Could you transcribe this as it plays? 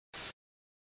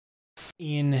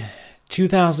In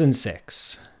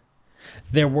 2006,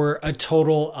 there were a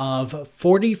total of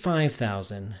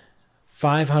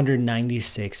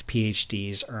 45,596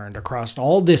 PhDs earned across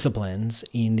all disciplines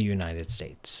in the United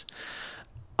States.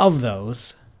 Of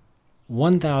those,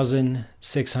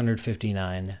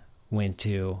 1,659 went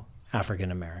to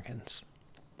African Americans.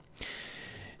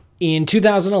 In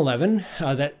 2011,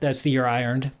 that's the year I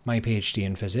earned my PhD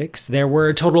in physics, there were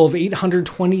a total of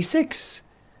 826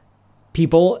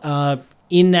 people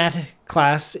in that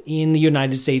class in the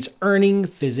United States earning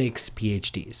physics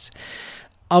PhDs.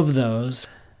 Of those,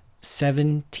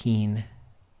 17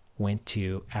 went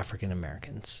to African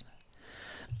Americans.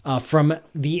 From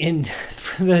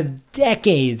the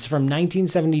decades from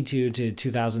 1972 to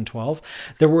 2012,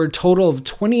 there were a total of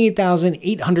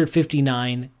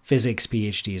 28,859 physics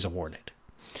PhDs awarded.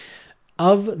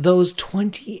 Of those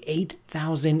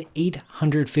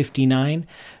 28,859,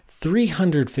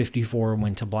 354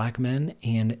 went to black men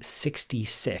and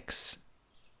 66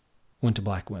 went to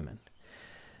black women.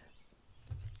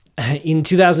 In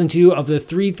 2002, of the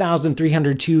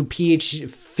 3,302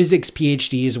 physics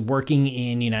PhDs working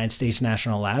in United States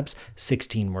national labs,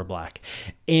 16 were black.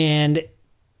 And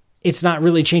it's not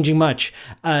really changing much.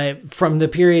 From the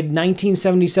period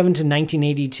 1977 to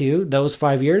 1982, those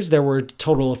 5 years, there were a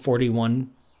total of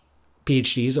 41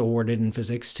 PhDs awarded in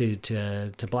physics to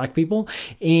black people.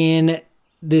 In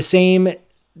the same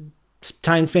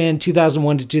time span,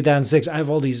 2001 to 2006, I have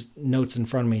all these notes in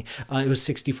front of me. It was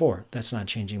 64. That's not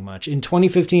changing much. In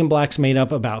 2015, blacks made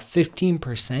up about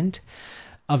 15%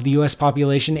 of the U.S.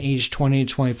 population aged 20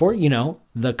 to 24,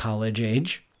 the college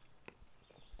age.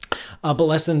 But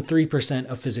less than 3%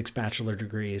 of physics bachelor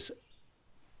degrees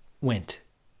went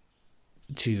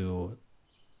to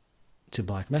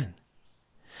black men.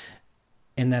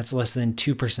 And that's less than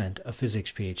 2% of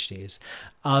physics PhDs.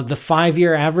 The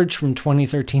 5-year average from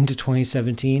 2013 to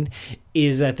 2017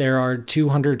 is that there are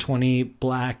 220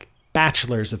 black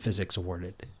bachelors of physics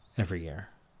awarded every year.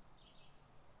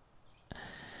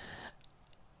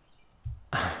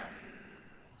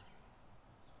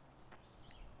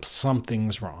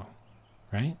 Something's wrong,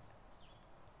 right?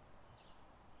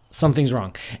 Something's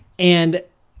wrong. And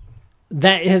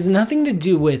that has nothing to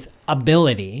do with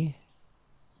ability.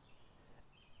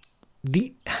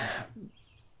 The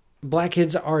black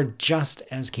kids are just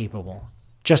as capable,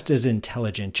 just as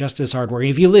intelligent, just as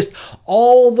hardworking. If you list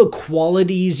all the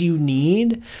qualities you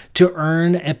need to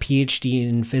earn a PhD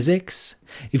in physics,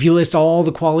 if you list all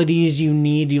the qualities you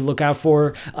need, you look out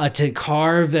for to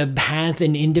carve a path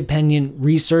in independent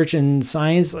research and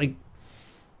science,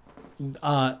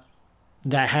 that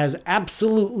has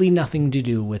absolutely nothing to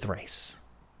do with race.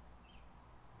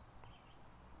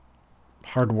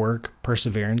 Hard work,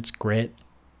 perseverance, grit,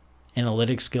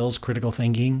 analytic skills, critical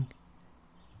thinking.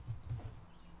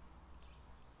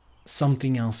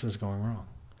 Something else is going wrong.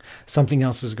 Something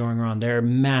else is going wrong. There are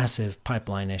massive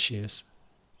pipeline issues.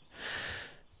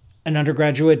 An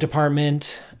undergraduate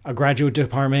department, a graduate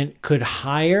department could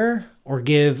hire or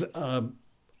give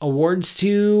awards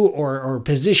to or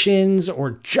positions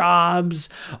or jobs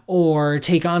or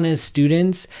take on as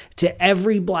students to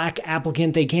every black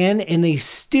applicant they can, and they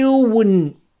still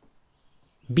wouldn't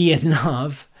be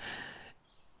enough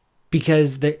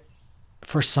because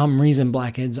for some reason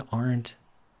black kids aren't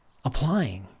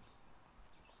applying.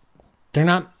 They're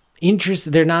not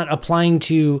interested. They're not applying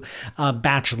to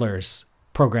bachelor's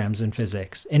programs in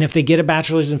physics. And if they get a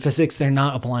bachelor's in physics, they're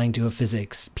not applying to a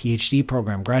physics PhD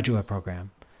program, graduate program.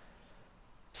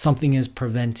 Something is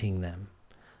preventing them.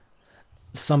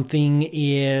 Something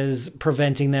is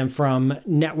preventing them from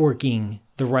networking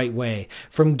the right way,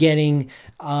 from getting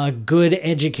good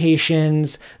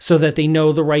educations so that they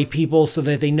know the right people, so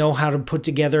that they know how to put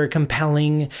together a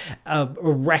compelling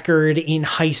record in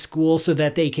high school so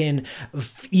that they can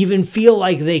even feel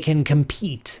like they can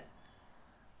compete.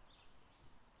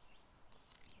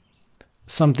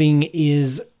 Something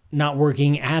is not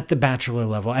working at the bachelor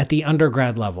level, at the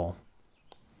undergrad level.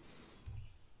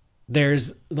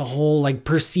 There's the whole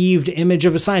perceived image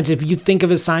of a scientist. If you think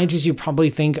of a scientist, you probably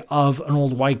think of an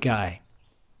old white guy.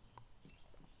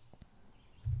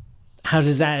 How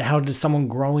does someone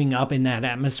growing up in that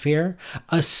atmosphere,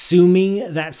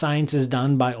 assuming that science is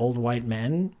done by old white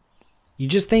men, you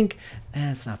just think,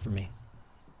 it's not for me.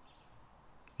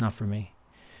 Not for me.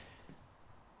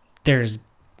 There's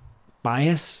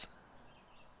bias.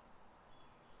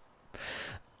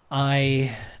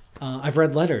 I've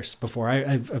read letters before.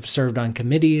 I've served on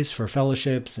committees for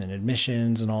fellowships and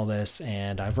admissions and all this,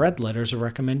 and I've read letters of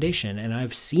recommendation, and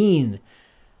I've seen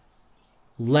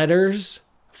letters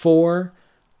for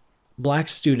black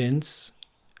students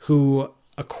who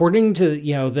according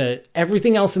to,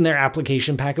 everything else in their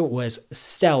application packet was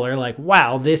stellar. Like,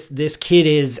 wow, this kid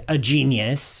is a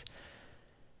genius.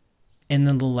 And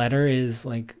then the letter is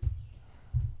like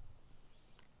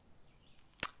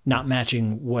not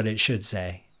matching what it should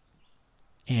say,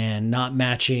 and not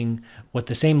matching what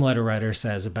the same letter writer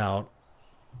says about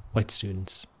white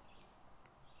students.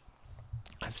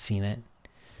 I've seen it.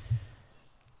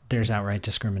 There's outright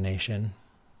discrimination.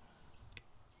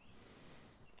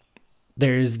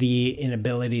 There's the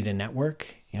inability to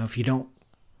network. If you don't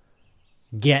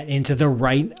get into the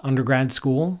right undergrad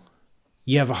school,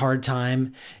 you have a hard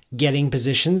time getting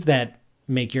positions that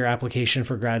make your application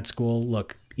for grad school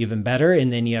look even better.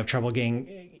 And then you have trouble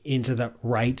getting into the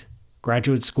right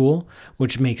graduate school,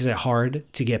 which makes it hard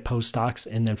to get postdocs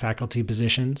and then faculty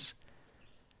positions.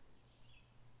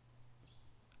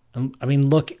 I mean,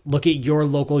 look at your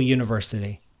local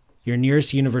university, your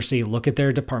nearest university. Look at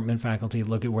their department faculty.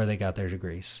 Look at where they got their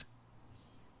degrees.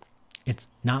 It's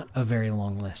not a very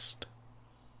long list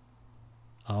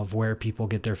of where people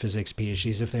get their physics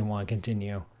PhDs if they want to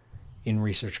continue in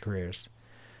research careers.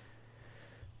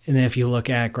 And then if you look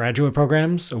at graduate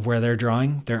programs of where they're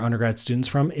drawing their undergrad students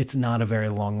from, it's not a very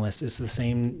long list. It's the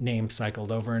same name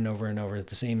cycled over and over and over at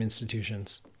the same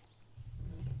institutions.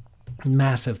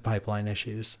 Massive pipeline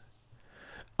issues.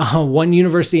 One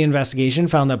university investigation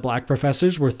found that black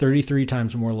professors were 33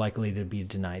 times more likely to be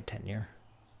denied tenure.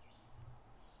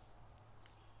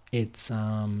 It's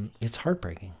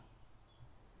heartbreaking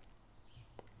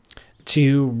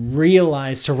to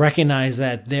recognize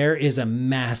that there is a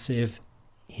massive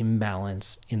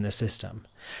imbalance in the system,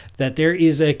 that there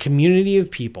is a community of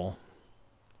people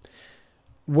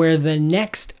where the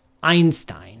next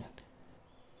Einstein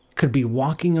could be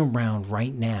walking around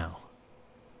right now,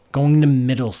 going to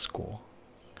middle school,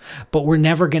 but we're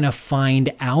never going to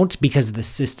find out because the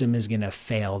system is going to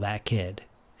fail that kid.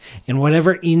 And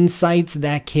whatever insights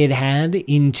that kid had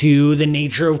into the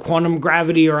nature of quantum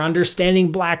gravity or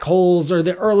understanding black holes or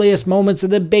the earliest moments of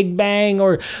the Big Bang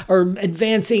or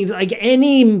advancing, like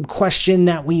any question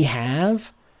that we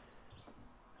have,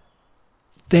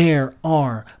 there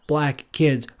are black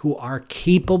kids who are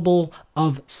capable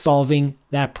of solving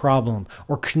that problem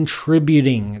or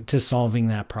contributing to solving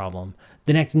that problem.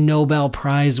 The next Nobel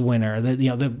Prize winner,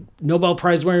 the Nobel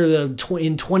Prize winner in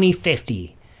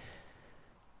 2050.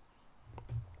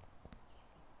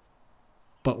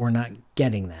 But we're not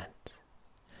getting that.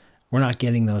 We're not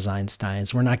getting those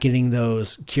Einsteins. We're not getting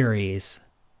those Curies.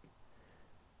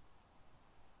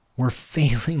 We're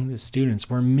failing the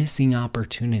students. We're missing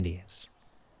opportunities.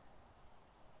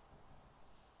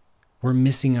 We're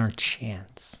missing our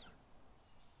chance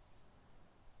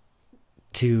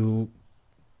to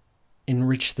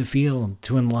enrich the field,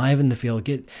 to enliven the field,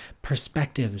 get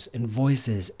perspectives and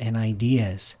voices and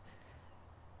ideas.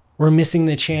 We're missing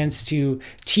the chance to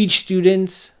teach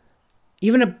students,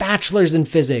 even a bachelor's in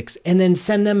physics, and then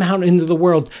send them out into the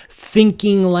world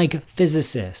thinking like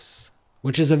physicists,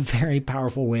 which is a very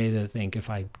powerful way to think,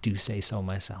 if I do say so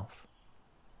myself.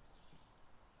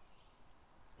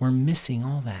 We're missing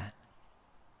all that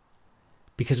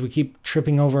because we keep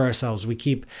tripping over ourselves. We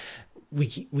keep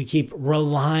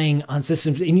relying on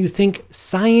systems. And you think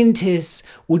scientists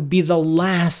would be the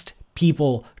last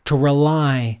people to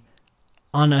rely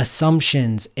on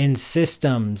assumptions and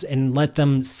systems and let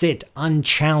them sit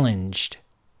unchallenged.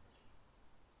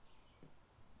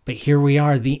 But here we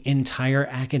are, the entire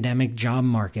academic job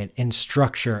market and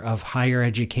structure of higher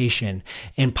education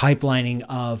and pipelining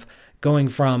of going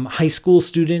from high school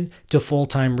student to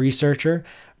full-time researcher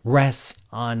rests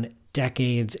on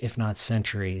decades, if not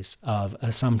centuries, of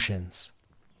assumptions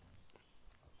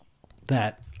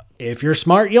that if you're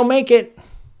smart, you'll make it.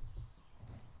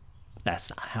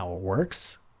 That's not how it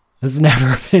works. It's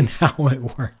never been how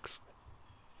it works.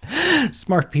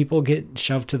 Smart people get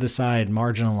shoved to the side,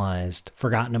 marginalized,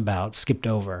 forgotten about, skipped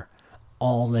over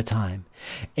all the time.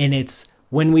 And it's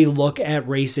when we look at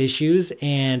race issues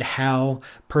and how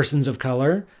persons of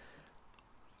color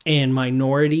and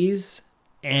minorities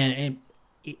and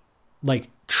like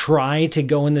try to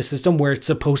go in the system where it's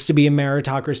supposed to be a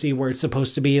meritocracy, where it's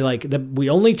supposed to be like we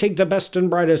only take the best and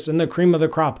brightest and the cream of the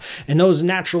crop, and those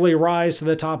naturally rise to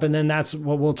the top, and then that's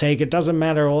what we'll take. It doesn't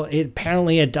matter. Well,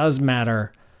 apparently it does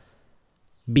matter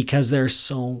because there's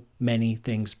so many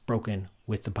things broken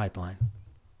with the pipeline.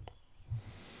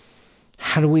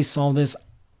 How do we solve this?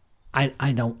 I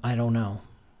don't know.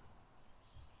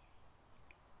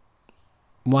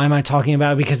 Why am I talking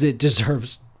about it? Because it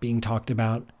deserves being talked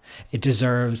about. It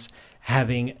deserves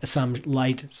having some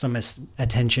light, some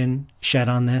attention shed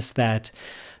on this, that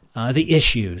the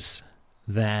issues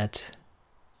that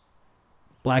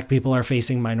Black people are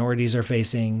facing, minorities are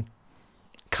facing,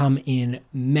 come in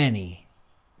many,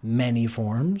 many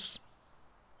forms.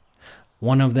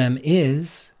 One of them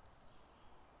is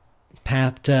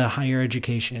path to higher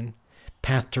education,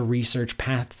 path to research,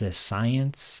 path to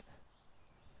science.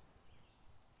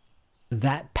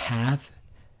 That path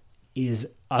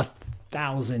is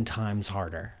 1,000 times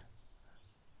harder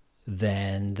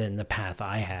than the path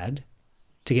I had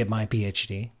to get my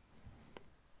PhD.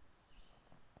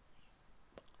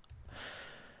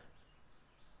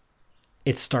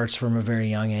 It starts from a very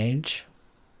young age.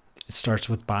 It starts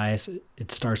with bias.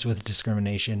 It starts with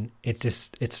discrimination. It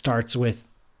starts with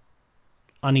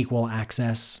unequal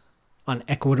access,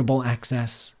 unequitable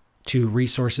access to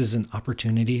resources and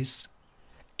opportunities.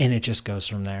 And it just goes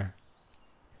from there.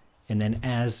 And then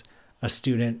as a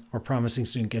student or promising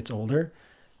student gets older,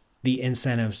 the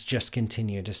incentives just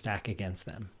continue to stack against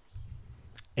them.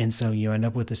 And so you end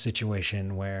up with a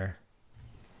situation where,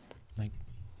 like,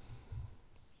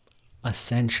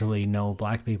 essentially no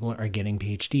Black people are getting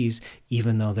PhDs,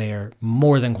 even though they are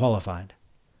more than qualified,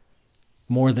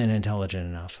 more than intelligent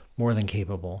enough, more than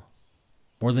capable,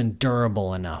 more than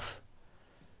durable enough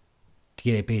to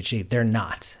get a PhD. They're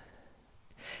not.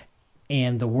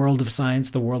 And the world of science,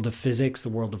 the world of physics, the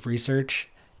world of research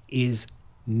is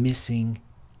missing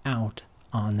out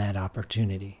on that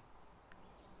opportunity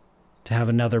to have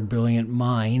another brilliant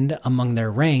mind among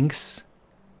their ranks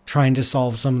trying to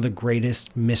solve some of the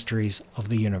greatest mysteries of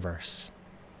the universe.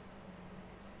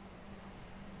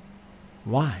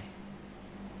 Why?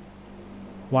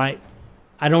 Why?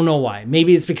 I don't know why.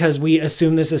 Maybe it's because we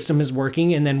assume the system is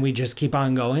working and then we just keep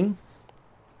on going.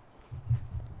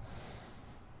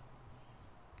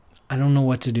 I don't know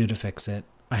what to do to fix it.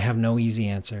 I have no easy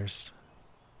answers.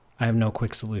 I have no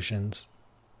quick solutions.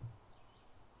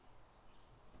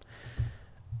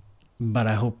 But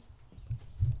I hope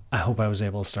I was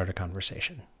able to start a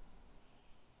conversation.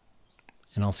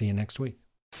 And I'll see you next week.